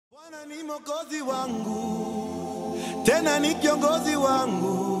Bwana ni mwokozi wangu, tena ni kiongozi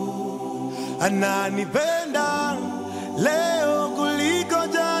wangu, ananipenda leo kuliko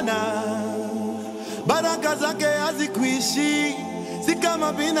jana. Baraka zake hazikuishi, si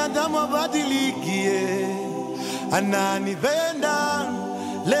kama binadamu abadilikie. Ananipenda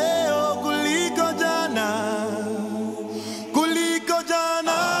leo kuliko jana, kuliko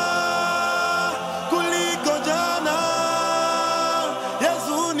jana, kuliko jana.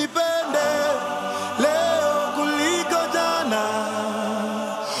 Yesu nipende leo kuliko jana.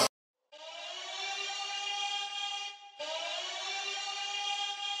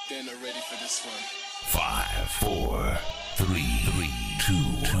 Then are ready for this one. 5, 4, 3,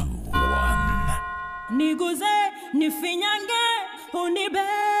 2, 1. Niguze, nifinyange, unibebe,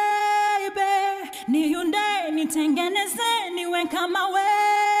 niunde, nitengeneze, niwe kama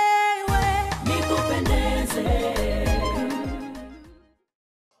wewe, nikupendeze.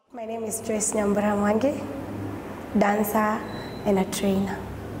 My name is Joyce Mwangi, dancer and a trainer.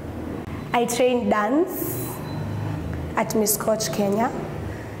 I train dance at Miss Coach Kenya.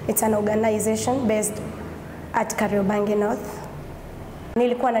 It's an organization based at Kariobangi North.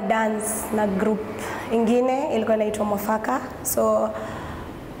 Nilikuwa na dance na group ingine ilikuwa inaitwa Mofaka. So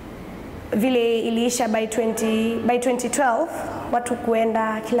vile iliisha by 2012 watu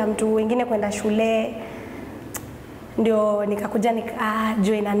kuenda, kila mtu wengine kwenda shule, ndio nikakuja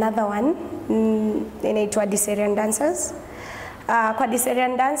join another one inaitwa Visionaries dancers. Kwa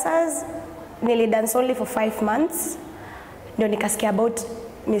Visionaries dancers nilidance only for 5 months, ndio nikasikia about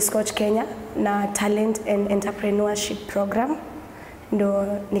Miss Coach Kenya na talent and entrepreneurship program,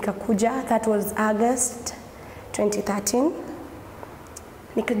 ndio nikakuja. That was August 2013.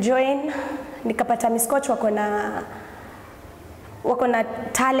 Nikajoin, nikapata Miss Coach wako na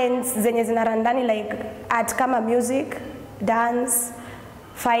talents zenye zinarandani like art kama music, dance,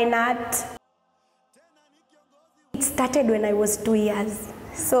 fine art. It started when I was 2 years.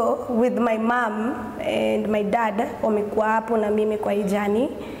 So with my mom and my dad wamekuwa hapo na mimi kwa ijani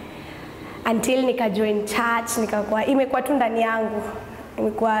until nikajoin church, nikakuwa imekuwa tu ndani yangu.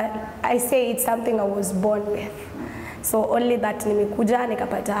 Imekuwa, I say it's something I was born with. So only that nimekuja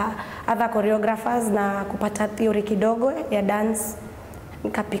nikapata other choreographers na kupata theory kidogo ya dance,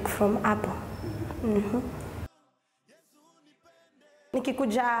 nikapick from hapo.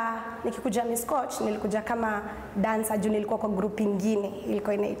 Nikikuja Miss Coach nilikuja kama dancer juu nilikuwa kwa group ingine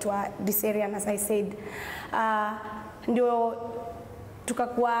ilikuwa inaitwa Visionaries, as I said. Ndio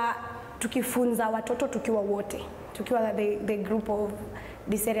tukakuwa tukifunza watoto tukiwa wote, tukiwa the group of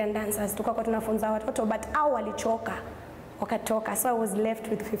Visionaries dancers, tukakuwa tunafunza watoto, but hao walichoka wakatoka, so I was left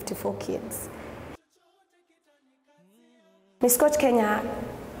with 54 kids. Miss Coach Kenya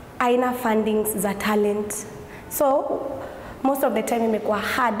haina fundings za talent, so most of the time imekuwa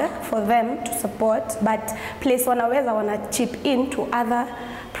hard for them to support, but place wanaweza chip in to other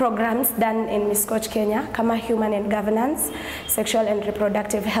programs done in Miss Coach Kenya kama human and governance, sexual and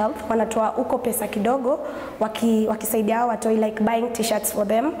reproductive health. Wanatoa uko pesa kidogo wakisaidia watoi like buying t-shirts for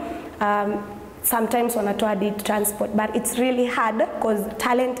them. Sometimes wanatoa transport, but it's really hard because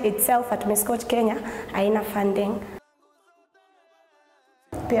talent itself at Miss Coach Kenya haina funding.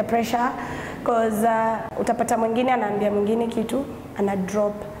 Peer pressure, because utapata mwingine anaambia mwingine kitu ana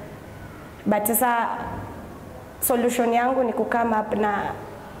drop, but sasa solution yangu ni come up na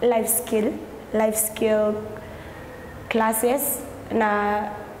life skill classes na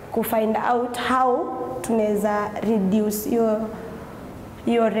find out how tunaweza reduce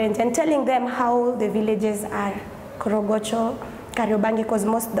your range, and telling them how the villages are Korogocho, Kariobangi, because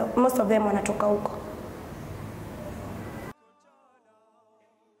most of them wanatoka huko.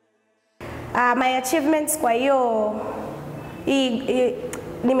 My achievements kwa hiyo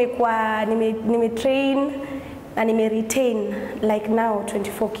nime-train na nime-retain like now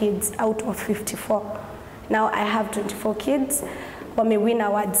 24 kids out of 54. Now I have 24 kids. Wame-win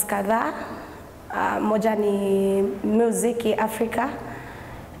awards kadhaa. Moja ni Music Africa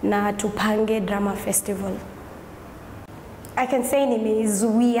na Tupange Drama Festival. I can say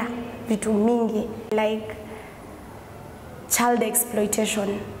nimezuia vitu mingi like child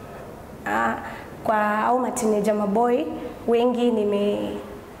exploitation. Kwa au teenager maboy wengi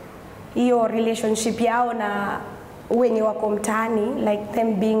hiyo relationship yao na wenye wako mtaani, like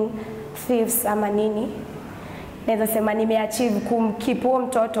them being thieves ama nini, naweza sema nimeachieve kumkeep huo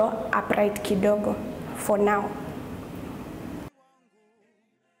mtoto upright kidogo for now.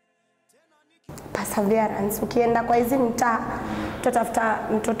 Perseverance, ukienda kwa hizi mtaa tutafuta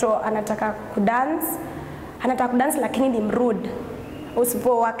mtoto anataka kudance lakini ni mrude.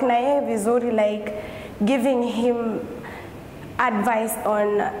 Usipo work na yeye vizuri, like giving him advice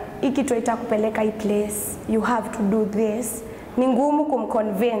on iki tuita kupeleka hii place, you have to do this. Ni ngumu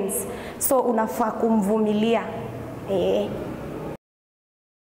kumconvince, so unafaa kumvumilia.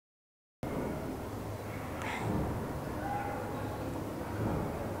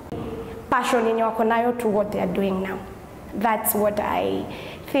 Passion yenye wako nayo to what they are doing now. That's what I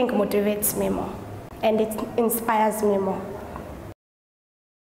think motivates me more and it inspires me more.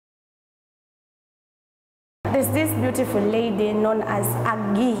 There's this beautiful lady known as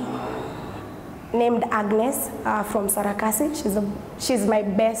Agi, named Agnes from Sarakasi. She's my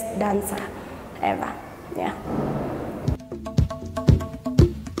best dancer ever. Yeah.